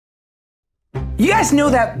You guys know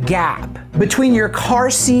that gap between your car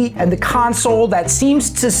seat and the console that seems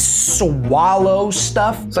to swallow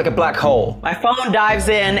stuff? It's like a black hole. My phone dives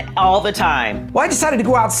in all the time. Well, I decided to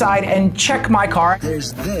go outside and check my car.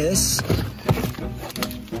 There's this.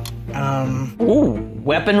 Ooh,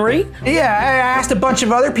 weaponry? Yeah, I asked a bunch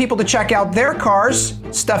of other people to check out their cars.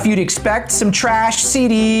 Stuff you'd expect, some trash,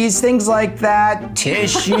 CDs, things like that,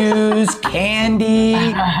 tissues, candy,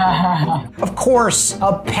 of course,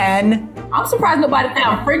 a pen. I'm surprised nobody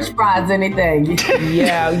found French fries or anything.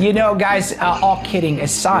 Yeah, you know, guys, all kidding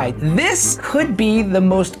aside, this could be the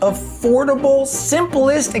most affordable,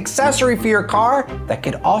 simplest accessory for your car that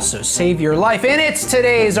could also save your life. And it's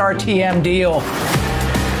today's RTM deal.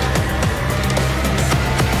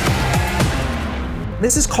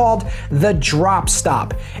 This is called the drop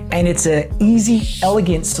stop, and it's an easy,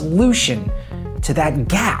 elegant solution to that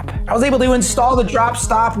gap. I was able to install the drop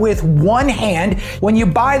stop with one hand. When you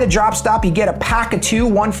buy the drop stop, you get a pack of two,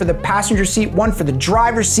 one for the passenger seat, one for the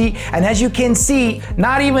driver's seat, and as you can see,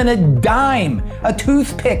 not even a dime, a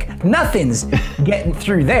toothpick, nothing's getting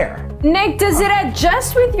through there. Nick, does it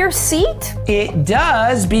adjust with your seat? It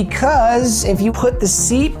does, because if you put the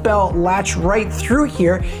seatbelt latch right through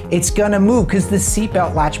here, it's gonna move because the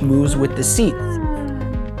seatbelt latch moves with the seat.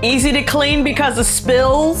 Easy to clean because of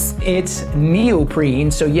spills? It's neoprene,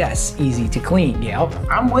 so yes, easy to clean, yep.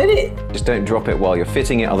 I'm with it. Just don't drop it while you're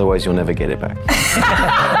fitting it, otherwise you'll never get it back.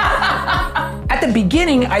 At the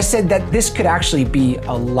beginning, I said that this could actually be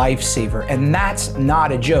a lifesaver, and that's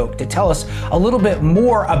not a joke. To tell us a little bit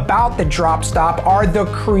more about the drop stop are the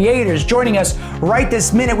creators. Joining us right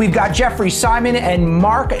this minute, we've got Jeffrey Simon and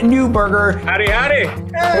Mark Newberger. Howdy, howdy.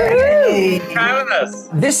 Hey. Thanks for having us.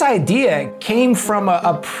 This idea came from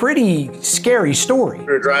a pretty scary story. We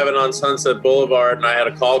were driving on Sunset Boulevard and I had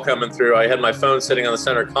a call coming through. I had my phone sitting on the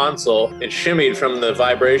center console. It shimmied from the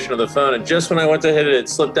vibration of the phone, and just when I went to hit it, it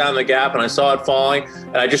slipped down the gap and I saw it falling,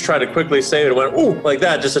 and I just tried to quickly save it. It went, ooh, like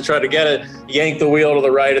that, just to try to get it. Yanked the wheel to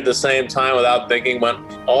the right at the same time without thinking, went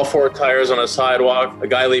all four tires on a sidewalk. A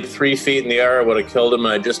guy leaped 3 feet in the air, would have killed him,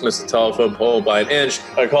 and I just missed the telephone pole by an inch.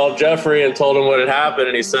 I called Jeffrey and told him what had happened,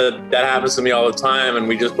 and he said, that happens to me all the time, and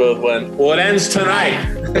we just both went, well, it ends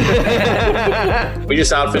tonight. We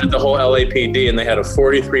just outfitted the whole LAPD, and they had a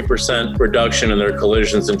 43% reduction in their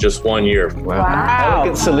collisions in just 1 year. Wow.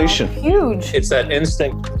 Elegant solution. Huge. It's that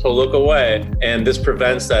instinct to look away, and this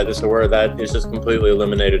prevents that. This is where that is just completely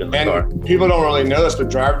eliminated in the car. People don't really know this, but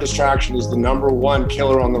driver distraction is the #1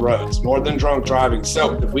 killer on the roads, more than drunk driving.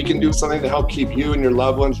 So if we can do something to help keep you and your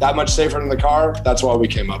loved ones that much safer in the car, that's why we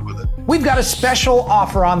came up with it. We've got a special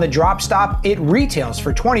offer on the drop stop. It retails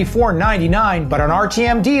for $24.99, but on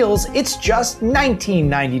RTM Deals, it's just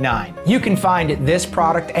 $19.99. You can find this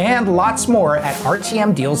product and lots more at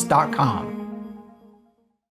rtmdeals.com.